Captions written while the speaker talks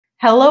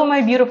Hello, my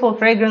beautiful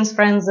fragrance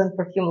friends and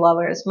perfume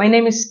lovers. My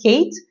name is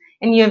Kate,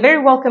 and you're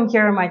very welcome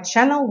here on my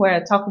channel where I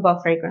talk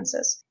about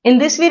fragrances. In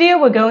this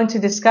video, we're going to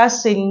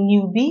discuss a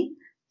newbie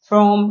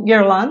from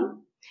Guerlain,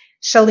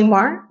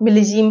 Shalimar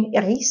Millésime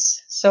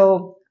Iris.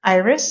 So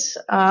Iris,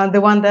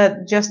 the one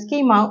that just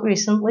came out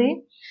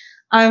recently.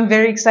 I'm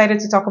very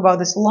excited to talk about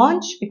this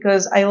launch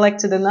because I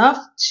liked it enough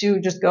to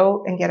just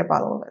go and get a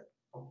bottle of it.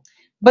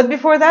 But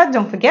before that,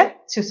 don't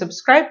forget to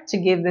subscribe, to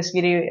give this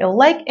video a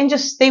like, and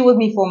just stay with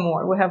me for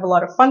more. We have a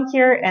lot of fun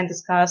here and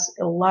discuss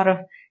a lot of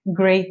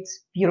great,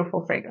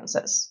 beautiful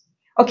fragrances.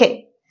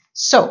 Okay,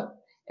 so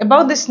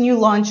about this new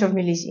launch of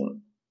Millésime.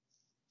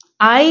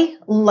 I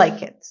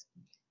like it,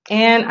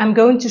 and I'm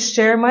going to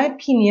share my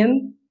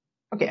opinion.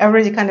 Okay, I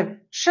already kind of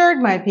shared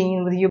my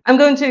opinion with you. I'm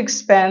going to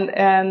expand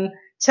and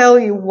tell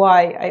you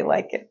why I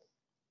like it.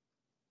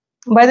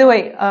 By the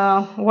way,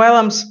 while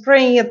I'm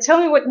spraying it,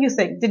 tell me what you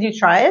think. Did you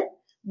try it?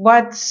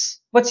 What's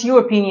your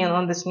opinion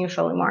on this new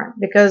Shalimar?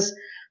 Because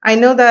I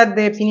know that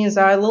the opinions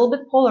are a little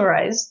bit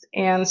polarized,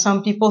 and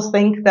some people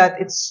think that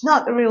it's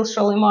not a real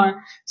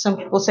Shalimar. Some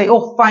people say,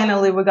 oh,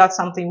 finally we got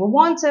something we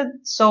wanted.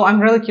 So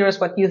I'm really curious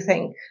what you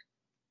think.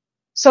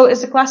 So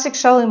it's a classic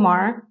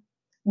Shalimar.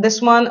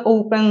 This one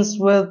opens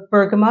with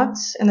bergamot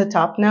in the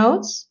top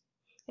notes.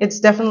 It's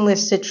definitely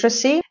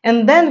citrusy.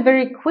 And then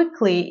very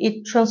quickly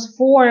it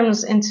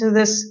transforms into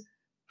this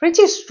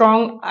pretty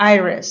strong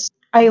iris.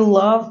 I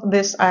love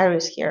this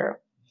iris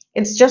here.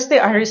 It's just the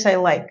iris I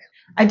like.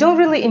 I don't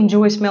really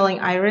enjoy smelling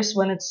iris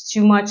when it's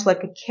too much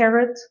like a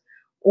carrot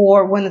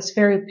or when it's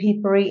very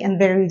papery and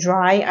very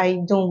dry. I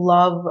don't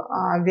love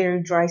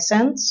very dry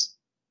scents.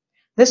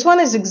 This one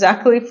is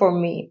exactly for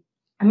me.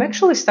 I'm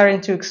actually starting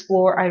to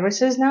explore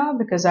irises now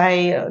because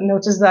I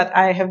noticed that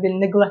I have been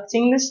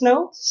neglecting this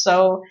note.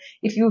 So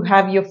if you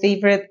have your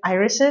favorite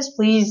irises,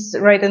 please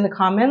write in the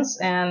comments,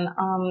 and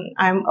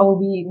I will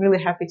be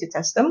really happy to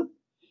test them.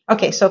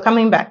 Okay, so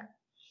coming back.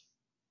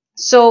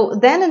 So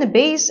then in the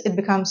base, it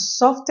becomes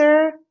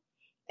softer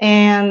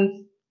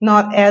and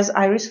not as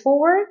iris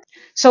forward.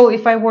 So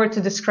if I were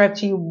to describe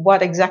to you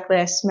what exactly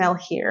I smell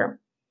here,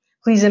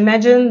 please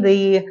imagine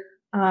the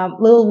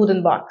little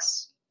wooden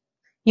box.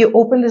 You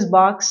open this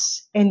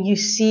box and you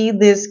see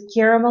this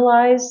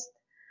caramelized,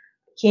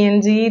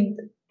 candied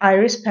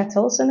iris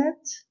petals in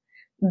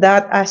it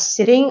that are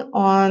sitting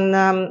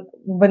on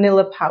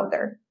vanilla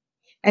powder.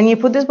 And you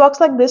put this box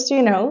like this to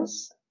your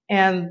nose,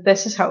 and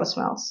this is how it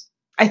smells.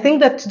 I think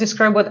that to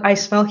describe what I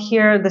smell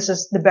here, this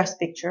is the best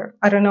picture.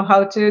 I don't know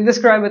how to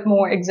describe it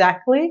more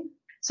exactly.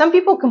 Some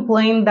people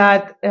complain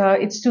that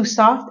it's too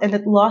soft and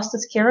it lost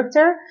its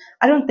character.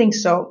 I don't think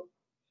so.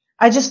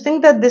 I just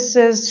think that this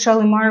is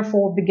Shalimar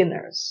for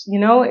beginners. You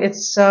know,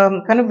 it's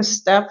kind of a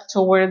step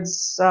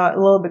towards a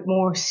little bit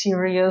more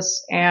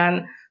serious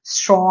and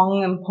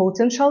strong and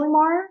potent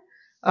Shalimar,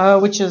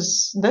 which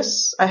is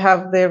this. I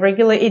have the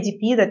regular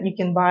EDP that you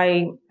can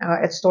buy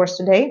at stores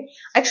today.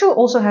 I actually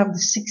also have the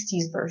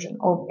 60s version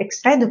of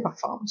Extrait de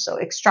Parfum, so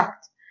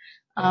extract.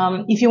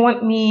 If you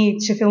want me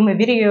to film a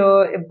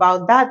video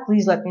about that,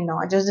 please let me know.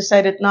 I just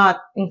decided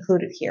not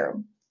include it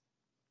here.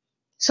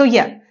 So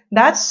yeah,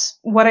 that's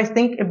what I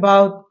think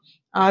about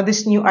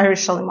this new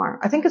Irish Shalimar.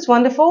 I think it's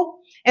wonderful,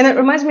 and it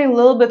reminds me a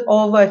little bit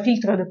of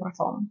Filtre de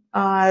Parfum,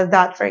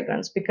 that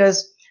fragrance,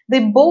 because they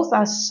both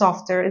are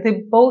softer.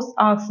 They both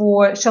are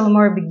for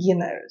Shalimar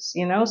beginners,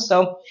 you know.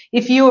 So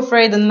if you're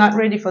afraid and not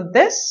ready for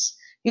this,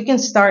 you can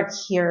start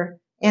here,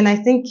 and I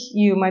think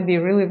you might be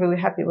really, really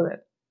happy with it.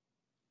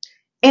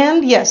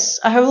 And yes,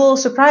 I have a little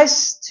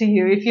surprise to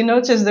you. If you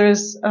notice,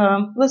 there's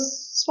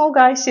this small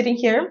guy sitting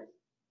here.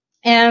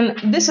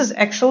 And this is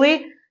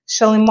actually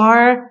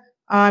Shalimar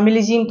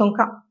Millésime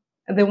Tonka,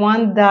 the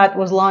one that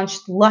was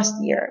launched last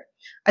year.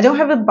 I don't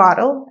have a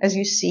bottle, as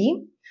you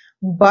see,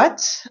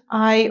 but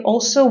I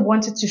also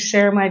wanted to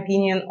share my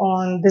opinion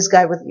on this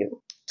guy with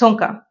you.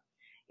 Tonka.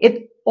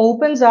 It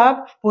opens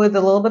up with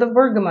a little bit of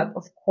bergamot,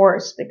 of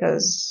course,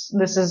 because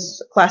this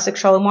is classic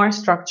Shalimar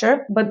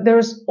structure, but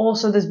there's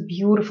also this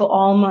beautiful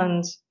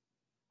almond.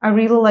 I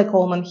really like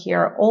almond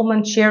here.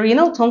 Almond cherry. You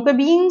know, Tonka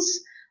beans?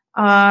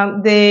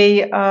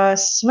 They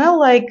smell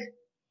like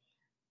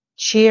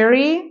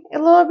cherry a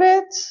little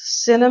bit,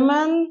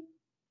 cinnamon,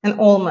 and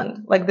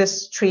almond, like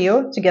this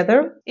trio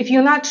together. If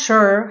you're not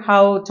sure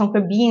how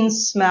Tonka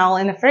beans smell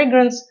in a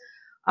fragrance,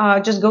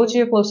 just go to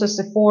your closest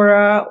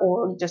Sephora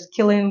or just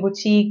Kilian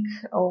Boutique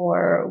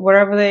or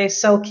wherever they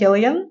sell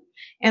Kilian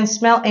and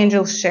smell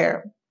Angel's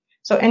Share.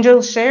 So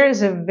Angel's Share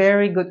is a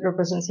very good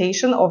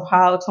representation of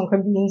how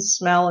Tonka beans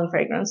smell in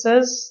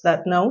fragrances,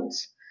 that note,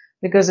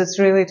 because it's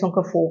really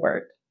Tonka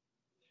forward.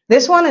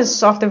 This one is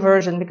softer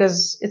version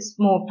because it's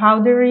more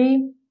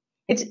powdery.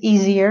 It's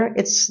easier.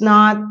 It's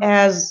not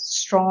as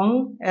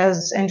strong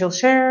as Angel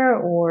Share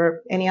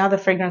or any other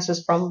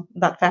fragrances from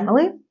that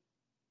family.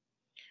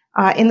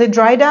 In the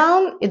dry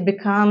down, it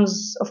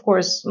becomes, of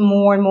course,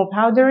 more and more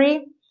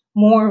powdery,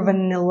 more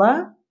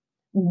vanilla.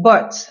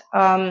 But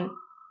the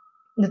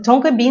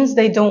Tonka beans,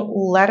 they don't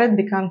let it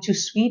become too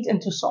sweet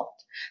and too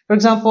soft. For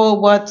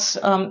example, what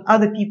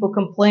other people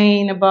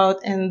complain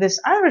about in this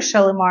Irish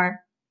Shalimar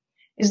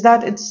is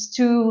that it's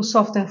too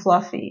soft and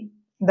fluffy,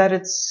 that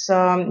it's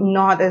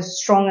not as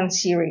strong and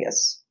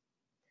serious.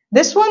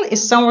 This one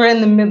is somewhere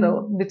in the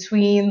middle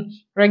between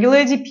regular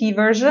EDP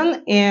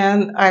version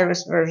and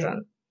Iris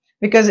version,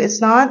 because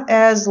it's not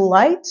as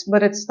light,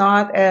 but it's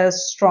not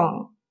as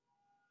strong.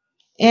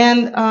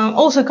 And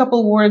also a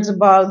couple words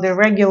about the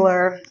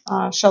regular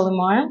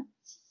Shalimar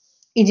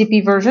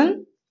EDP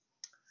version.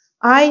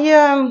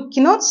 I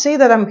cannot say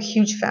that I'm a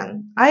huge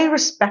fan. I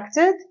respect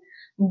it,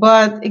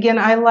 but again,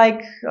 I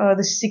like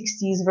the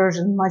 60s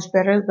version much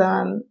better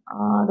than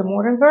the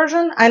modern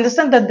version. I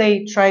understand that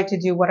they try to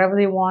do whatever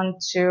they want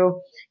to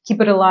keep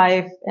it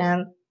alive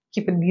and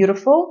keep it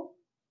beautiful.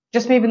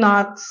 Just maybe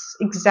not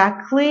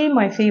exactly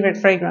my favorite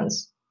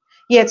fragrance.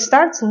 Yeah, it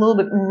starts a little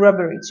bit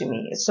rubbery to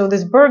me. So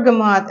this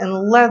bergamot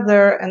and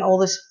leather and all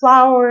these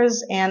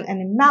flowers and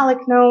animalic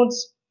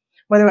notes.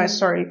 By the way,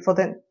 sorry for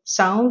the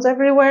sounds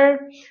everywhere.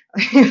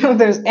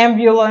 There's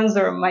ambulance,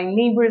 or my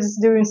neighbors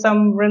doing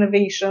some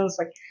renovations.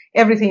 Like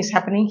everything's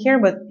happening here,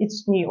 but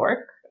it's New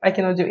York. I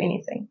cannot do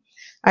anything.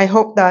 I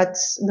hope that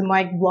the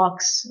mic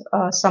blocks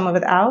some of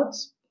it out,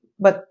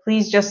 but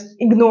please just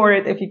ignore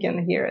it if you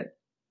can hear it.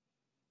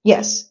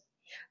 Yes,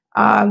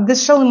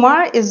 this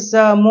Shalimar is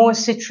more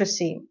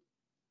citrusy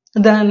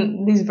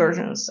than these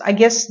versions. I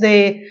guess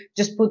they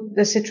just put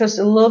the citrus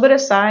a little bit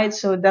aside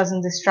so it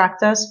doesn't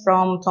distract us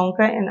from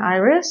Tonka and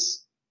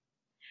Iris.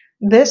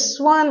 This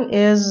one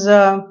is,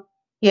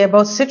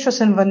 about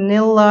citrus and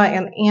vanilla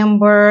and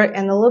amber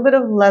and a little bit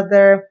of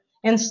leather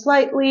and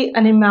slightly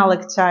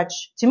animalic touch.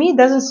 To me, it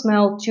doesn't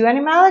smell too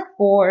animalic.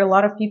 For a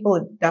lot of people,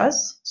 it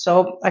does.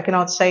 So I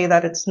cannot say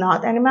that it's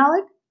not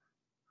animalic.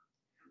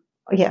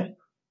 Yeah,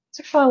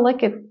 actually, I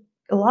like it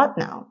a lot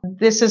now.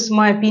 This is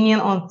my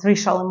opinion on 3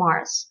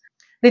 Shalimars.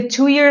 The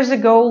 2 years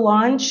ago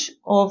launch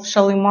of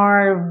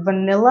Shalimar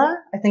Vanilla,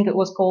 I think it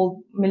was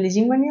called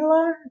Millésime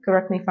Vanilla,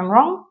 correct me if I'm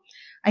wrong.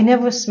 I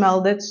never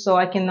smelled it, so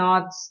I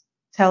cannot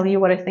tell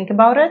you what I think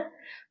about it.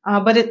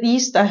 But at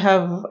least I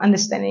have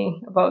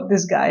understanding about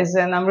these guys,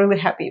 and I'm really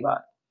happy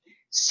about it.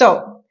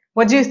 So,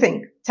 what do you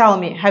think? Tell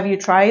me, have you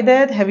tried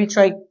it? Have you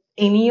tried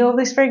any of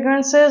these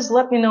fragrances?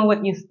 Let me know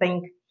what you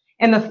think.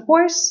 And of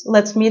course,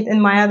 let's meet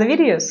in my other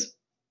videos.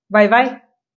 Bye bye.